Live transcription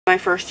my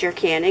first year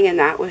canning, and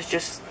that was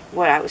just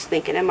what I was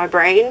thinking in my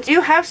brain. I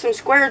do have some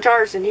square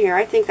jars in here.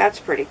 I think that's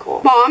pretty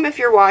cool. Mom, if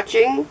you're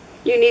watching,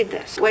 you need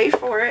this. Wait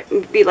for it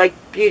and be like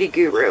beauty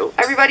guru.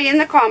 Everybody in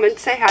the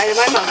comments say hi to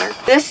my mother.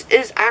 This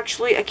is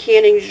actually a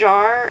canning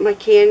jar. My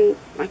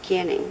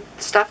canning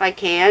stuff I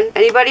can.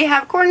 Anybody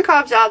have corn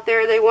cobs out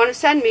there they want to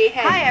send me?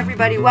 Hey. Hi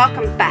everybody,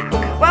 welcome back.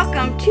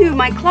 Welcome to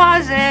my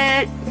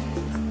closet.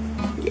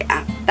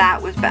 Yeah,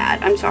 that was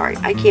bad. I'm sorry,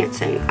 I can't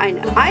sing. I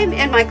know. I'm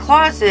in my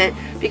closet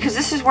because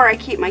this is where I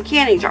keep my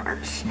canning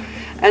jars.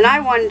 And I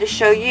wanted to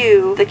show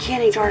you the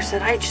canning jars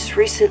that I just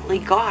recently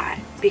got,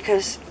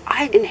 because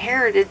I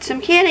inherited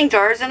some canning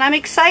jars and I'm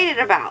excited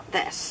about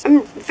this.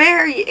 I'm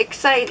very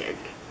excited.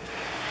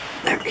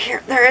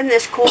 They're in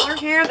this cooler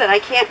here that I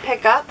can't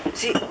pick up.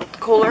 See,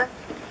 cooler?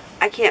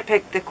 I can't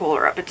pick the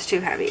cooler up. It's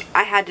too heavy.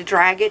 I had to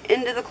drag it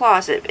into the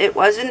closet. It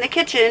was in the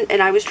kitchen and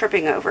I was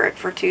tripping over it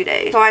for 2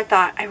 days. So I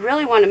thought, I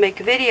really want to make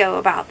a video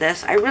about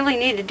this. I really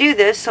need to do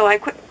this, so I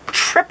quit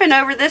tripping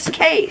over this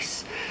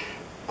case.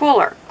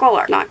 Cooler,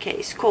 not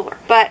case, cooler.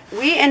 But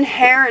we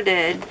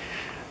inherited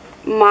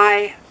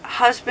my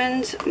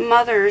husband's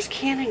mother's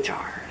canning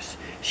jars.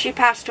 She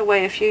passed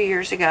away a few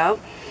years ago,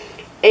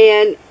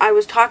 and I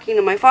was talking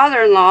to my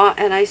father-in-law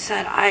and I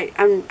said,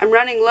 I'm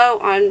running low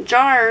on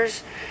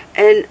jars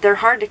and they're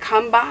hard to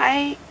come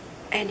by.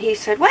 And he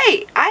said,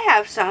 wait, I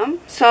have some.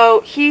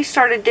 So he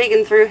started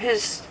digging through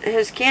his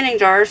canning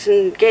jars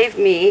and gave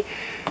me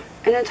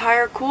an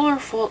entire cooler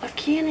full of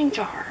canning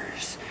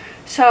jars.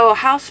 So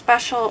how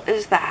special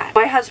is that?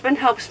 My husband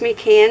helps me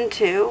can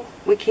too.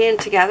 We can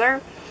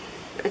together.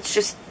 It's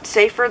just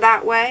safer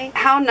that way.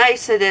 How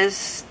nice it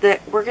is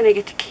that we're going to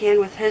get to can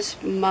with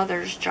his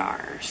mother's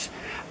jars.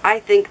 I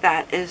think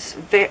that is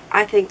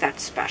I think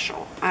that's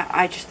special.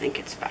 I just think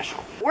it's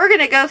special. We're going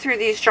to go through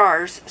these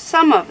jars,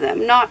 some of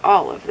them, not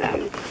all of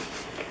them.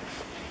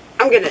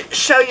 I'm going to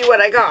show you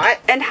what I got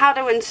and how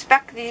to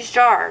inspect these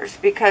jars,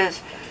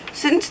 because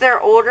since they're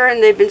older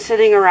and they've been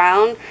sitting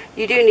around,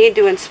 you do need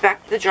to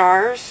inspect the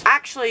jars.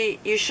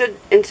 Actually, you should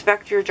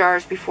inspect your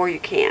jars before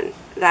you can.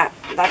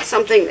 That's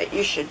something that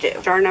you should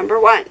do. Jar number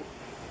 1.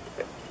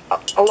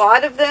 A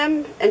lot of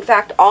them, in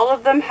fact, all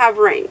of them have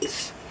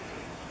rings.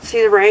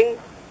 See the ring?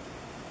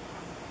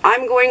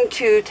 I'm going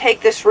to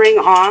take this ring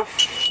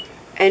off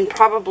and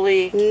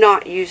probably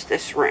not use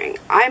this ring.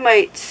 I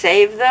might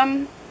save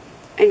them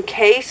in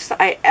case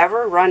I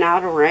ever run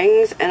out of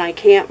rings and I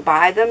can't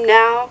buy them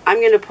now. I'm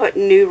going to put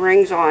new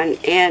rings on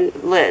and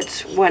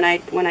lids when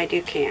I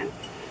do can.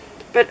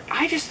 But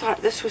I just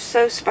thought this was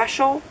so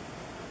special.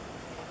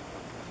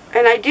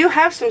 And I do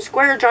have some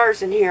square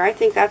jars in here. I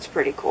think that's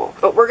pretty cool.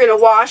 But we're going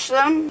to wash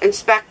them,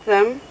 inspect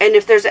them, and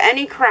if there's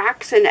any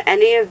cracks in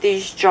any of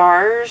these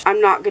jars, I'm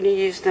not going to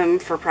use them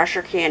for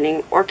pressure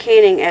canning or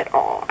canning at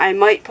all. I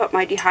might put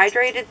my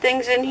dehydrated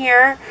things in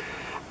here.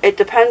 It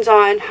depends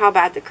on how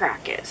bad the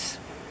crack is,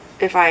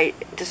 if I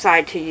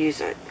decide to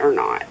use it or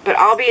not. But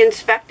I'll be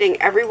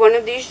inspecting every one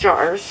of these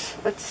jars.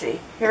 Let's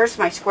see. Here's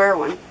my square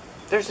one.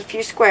 There's a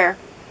few square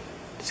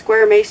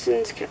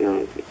masons.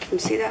 Can you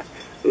see that?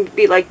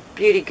 Be like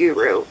beauty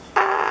guru.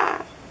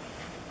 Ah.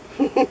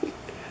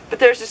 But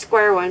there's a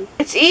square one.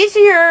 It's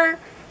easier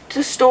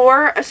to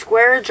store a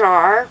square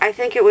jar. I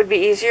think it would be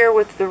easier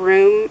with the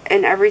room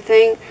and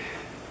everything,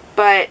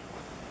 but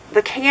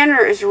the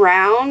canner is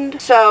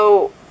round,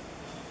 so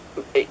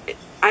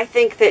I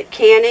think that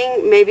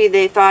canning, maybe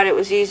they thought it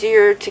was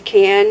easier to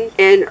can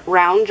in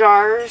round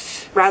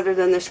jars rather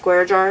than the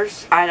square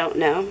jars. I don't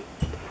know.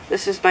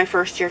 This is my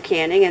first year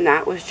canning, and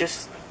that was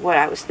just what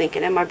I was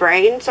thinking in my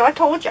brain. So I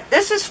told you.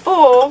 This is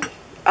full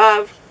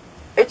of,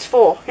 it's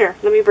full. Here,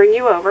 let me bring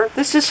you over.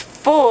 This is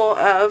full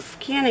of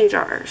canning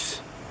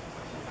jars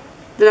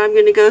that I'm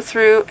going to go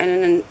through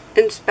and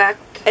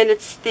inspect. And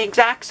it's the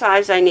exact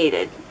size I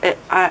needed.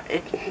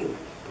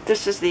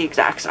 This is the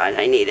exact size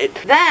I needed.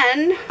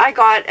 Then I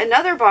got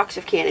another box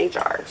of canning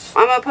jars.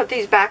 I'm going to put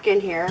these back in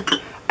here.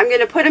 I'm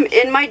going to put them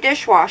in my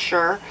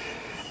dishwasher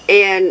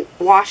and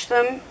wash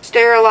them,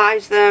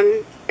 sterilize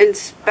them,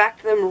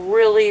 inspect them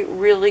really,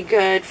 really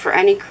good for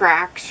any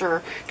cracks,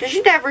 or because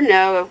you never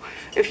know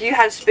if you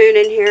had a spoon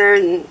in here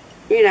and,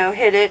 you know,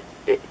 hit it,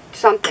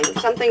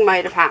 something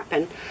might have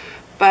happened.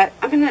 But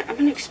I'm gonna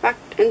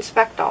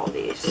inspect all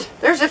these.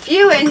 There's a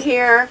few in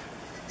here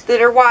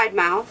that are wide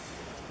mouth.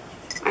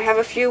 I have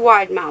a few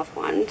wide mouth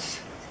ones.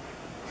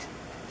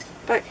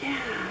 But yeah,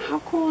 how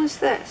cool is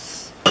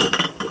this?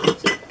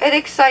 It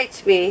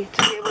excites me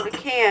to be able to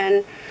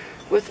can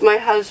with my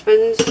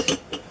husband's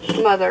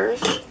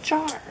mother's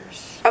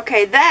jars.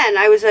 Okay, then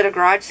I was at a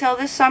garage sale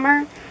this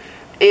summer,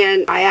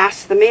 and I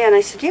asked the man,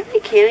 I said, do you have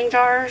any canning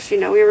jars? You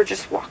know, we were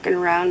just walking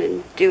around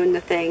and doing the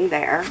thing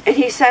there. And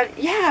he said,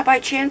 yeah, by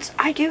chance,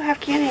 I do have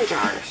canning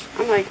jars.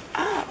 I'm like,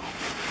 oh.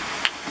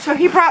 So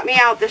he brought me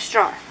out this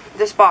jar,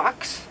 this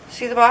box.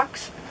 See the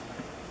box?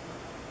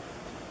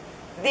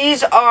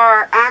 These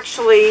are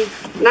actually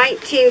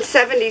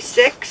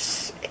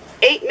 1976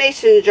 8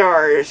 mason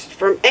jars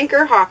from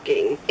Anchor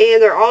Hawking,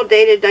 and they're all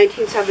dated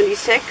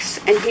 1976,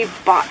 and he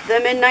bought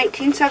them in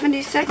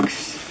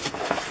 1976.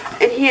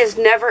 And he has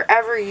never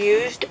ever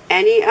used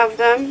any of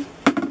them.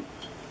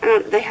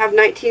 They have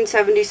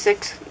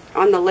 1976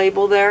 on the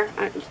label there.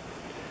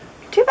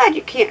 Too bad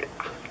you can't.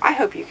 I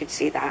hope you could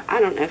see that. I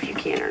don't know if you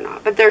can or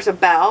not. But there's a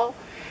bell,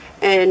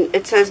 and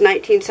it says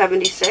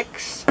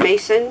 1976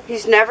 Mason.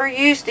 He's never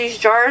used these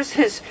jars.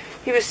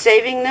 He was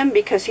saving them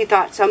because he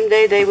thought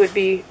someday they would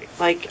be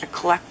like a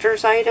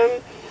collector's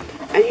item.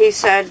 And he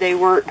said they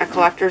weren't a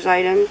collector's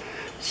item.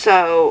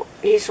 So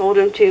he sold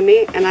them to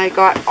me, and I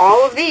got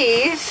all of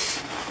these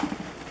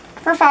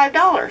for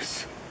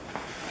 $5.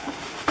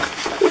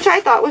 Which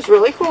I thought was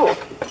really cool.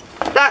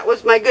 That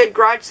was my good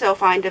garage sale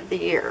find of the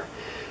year.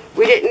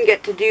 We didn't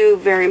get to do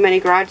very many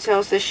garage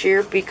sales this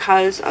year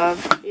because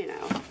of, you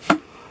know,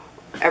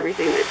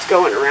 everything that's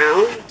going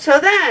around. So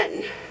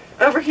then,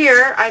 over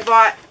here,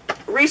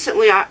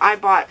 recently I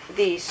bought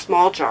these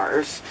small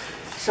jars.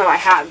 So I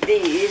have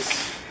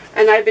these.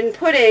 And I've been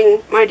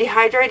putting my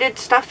dehydrated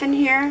stuff in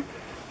here.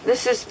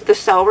 This is the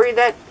celery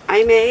that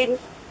I made.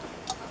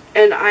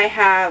 And I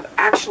have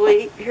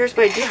actually, here's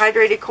my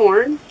dehydrated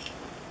corn.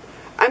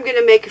 I'm going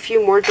to make a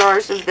few more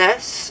jars of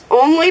this,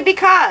 only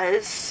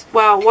because,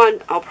 well,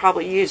 one, I'll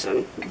probably use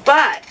them,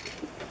 but,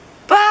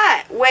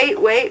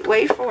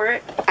 wait for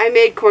it. I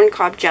made corn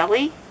cob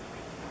jelly,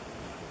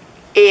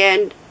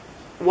 and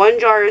one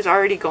jar is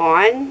already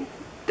gone.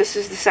 This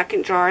is the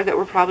second jar that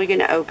we're probably going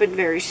to open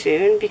very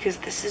soon, because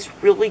this is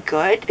really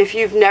good. If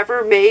you've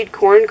never made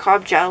corn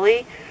cob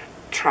jelly,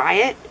 try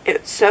it.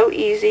 It's so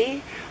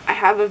easy. I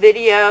have a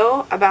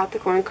video about the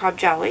corn cob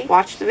jelly.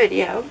 Watch the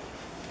video.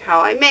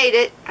 How I made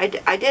it. I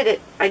did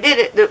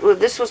it.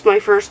 This was my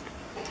first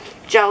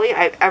jelly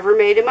I've ever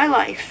made in my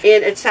life.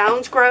 And it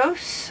sounds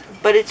gross,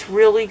 but it's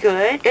really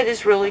good. It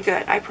is really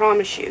good. I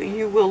promise you.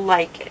 You will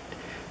like it.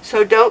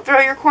 So don't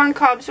throw your corn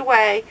cobs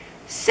away.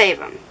 Save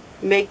them.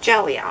 Make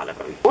jelly out of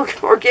them.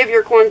 Or give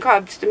your corn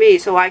cobs to me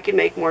so I can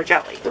make more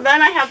jelly. So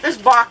then I have this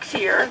box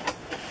here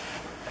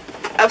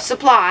of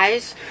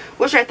supplies,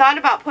 which I thought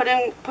about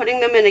putting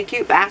them in a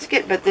cute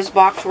basket, but this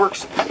box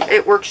works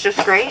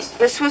just great.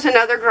 This was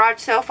another garage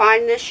sale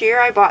find this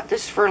year. I bought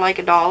this for like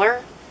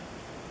 $1.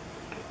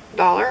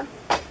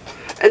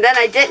 And then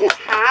I didn't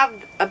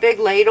have a big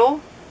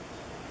ladle.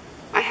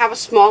 I have a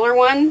smaller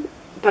one,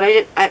 but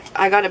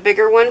I got a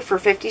bigger one for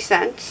 50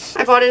 cents.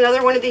 I bought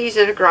another one of these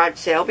at a garage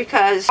sale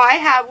because I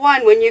have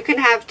one when you can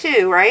have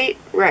two, right?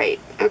 Right.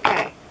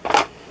 Okay.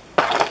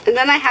 And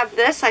then I have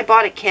this. I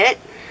bought a kit.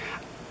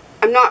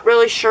 I'm not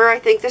really sure. I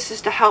think this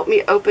is to help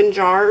me open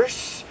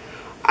jars.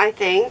 I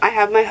think. I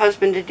have my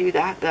husband to do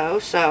that though,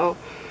 so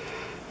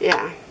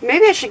yeah.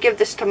 Maybe I should give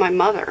this to my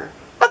mother.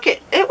 Look,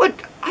 it would,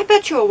 I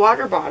bet you a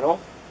water bottle.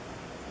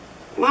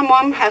 My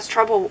mom has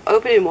trouble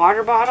opening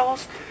water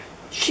bottles.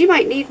 She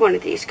might need one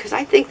of these because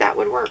I think that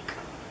would work.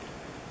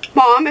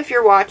 Mom, if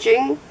you're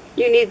watching,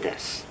 you need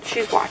this.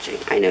 She's watching.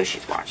 I know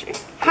she's watching.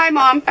 Hi,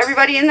 Mom.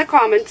 Everybody in the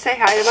comments say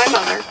hi to my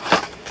mother.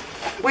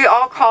 We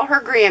all call her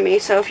Grammy,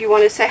 so if you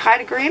want to say hi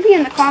to Grammy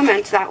in the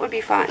comments, that would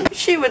be fun.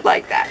 She would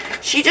like that.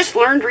 She just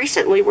learned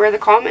recently where the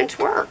comments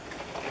were.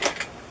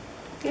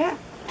 Yeah.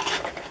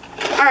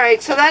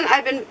 Alright, so then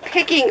I've been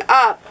picking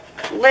up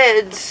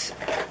lids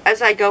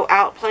as I go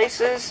out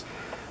places.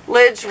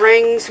 Lids,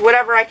 rings,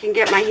 whatever I can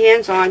get my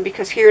hands on,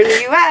 because here in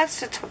the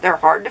U.S., they're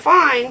hard to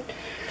find.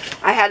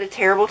 I had a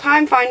terrible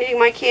time finding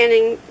my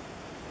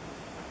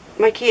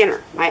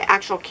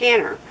actual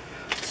canner.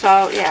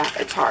 So, yeah,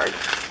 it's hard.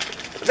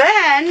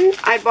 Then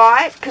I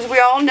bought, because we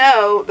all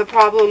know the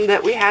problem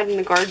that we had in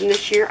the garden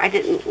this year, I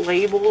didn't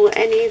label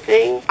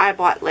anything. I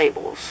bought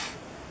labels.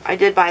 I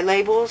did buy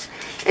labels,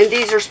 and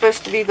these are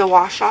supposed to be the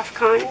wash-off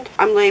kind.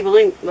 I'm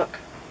labeling, look,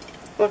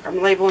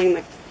 I'm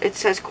labeling it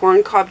says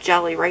corn cob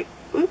jelly right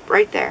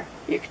there.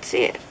 You can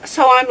see it.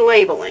 So I'm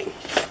labeling.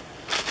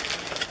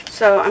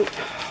 So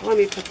let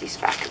me put these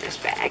back in this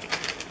bag.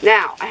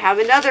 Now, I have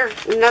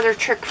another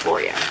trick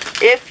for you.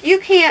 If you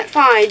can't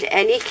find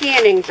any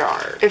canning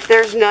jars, if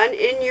there's none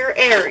in your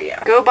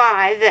area, go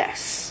buy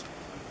this.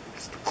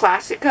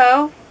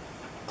 Classico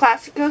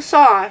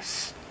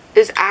sauce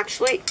is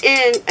actually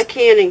in a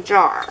canning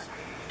jar.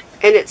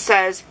 And it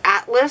says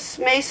Atlas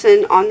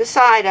Mason on the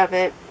side of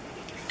it.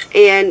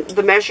 And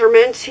the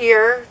measurements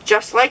here,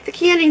 just like the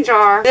canning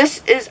jar.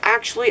 This is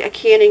actually a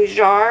canning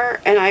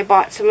jar, and I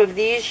bought some of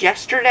these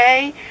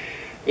yesterday.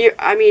 You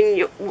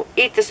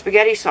eat the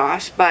spaghetti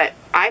sauce, but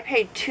I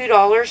paid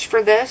 $2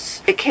 for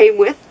this. It came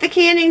with the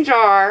canning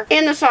jar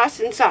and the sauce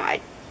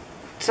inside.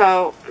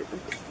 So,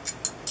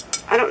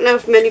 I don't know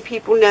if many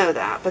people know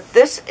that, but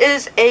this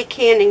is a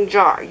canning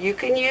jar. You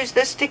can use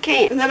this to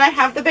can. And then I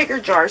have the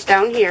bigger jars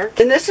down here.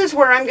 And this is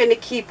where I'm going to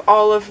keep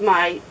all of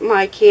my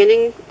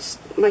canning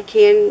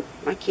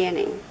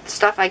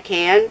stuff I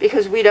can,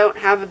 because we don't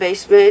have a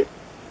basement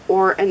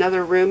or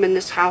another room in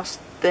this house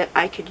that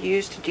I could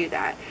use to do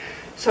that.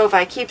 So if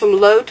I keep them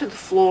low to the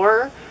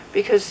floor,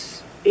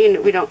 because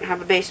we don't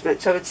have a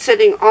basement, so it's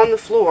sitting on the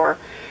floor.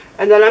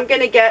 And then I'm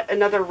going to get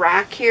another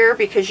rack here,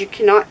 because you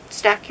cannot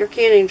stack your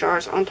canning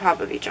jars on top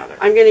of each other.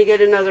 I'm going to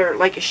get another,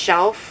 like a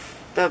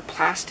shelf, the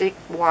plastic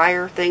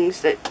wire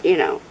things that, you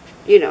know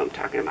what I'm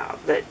talking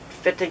about, that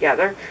fit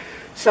together,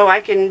 so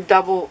I can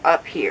double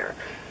up here.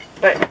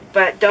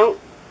 But don't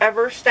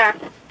ever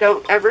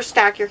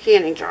stack your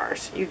canning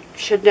jars. You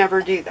should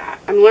never do that.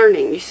 I'm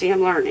learning. You see,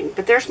 I'm learning.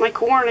 But there's my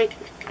corn.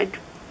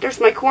 There's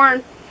my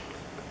corn.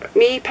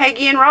 Me,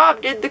 Peggy, and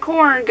Rob did the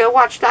corn. Go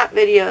watch that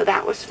video.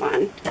 That was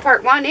fun.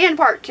 Part 1 and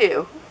part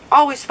 2.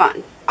 Always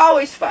fun.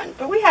 Always fun.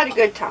 But we had a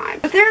good time.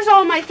 But there's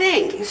all my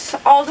things.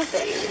 All the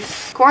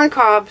things. Corn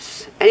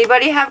cobs.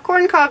 Anybody have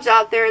corn cobs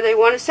out there they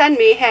want to send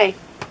me? Hey,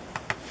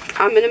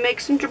 I'm going to make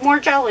some more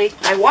jelly.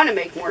 I want to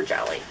make more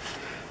jelly.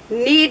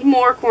 Need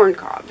more corn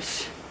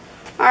cobs.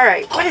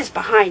 Alright, what is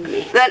behind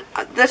me?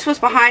 This was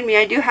behind me.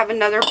 I do have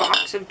another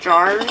box of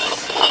jars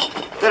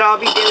that I'll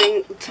be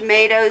doing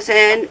tomatoes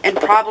in, and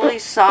probably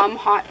some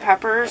hot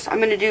peppers. I'm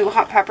going to do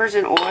hot peppers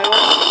in oil.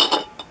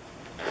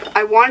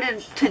 I wanted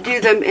to do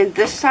them in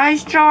this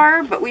size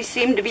jar, but we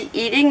seem to be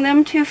eating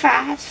them too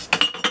fast.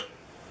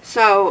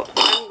 So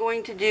I'm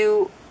going to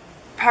do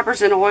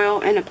peppers in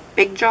oil in a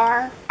big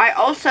jar. I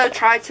also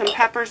tried some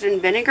peppers in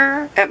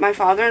vinegar at my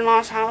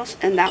father-in-law's house,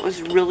 and that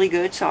was really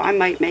good, so I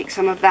might make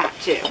some of that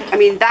too. I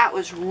mean, that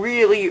was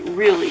really,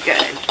 really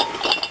good.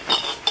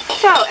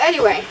 So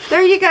anyway,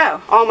 there you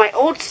go. All my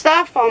old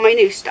stuff, all my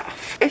new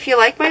stuff. If you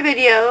like my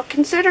video,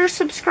 consider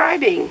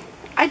subscribing.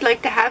 I'd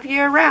like to have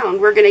you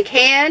around. We're gonna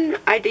can,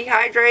 I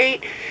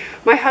dehydrate.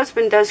 My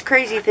husband does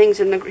crazy things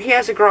he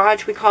has a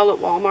garage, we call it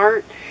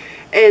Walmart.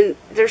 And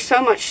there's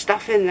so much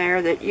stuff in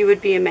there that you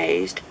would be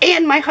amazed.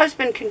 And my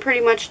husband can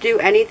pretty much do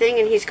anything,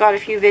 and he's got a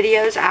few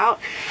videos out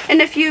and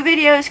a few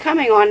videos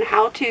coming on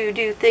how to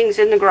do things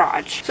in the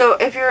garage. So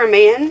if you're a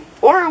man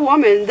or a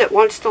woman that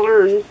wants to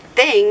learn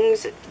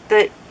things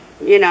that,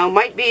 you know,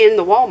 might be in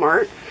the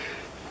Walmart,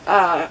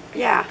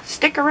 yeah,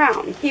 stick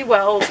around. He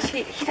welds,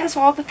 he does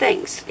all the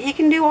things. He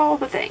can do all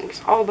the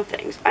things, all the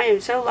things. I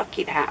am so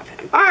lucky to have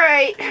him.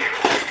 Alright,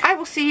 I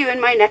will see you in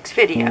my next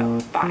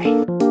video.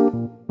 Bye.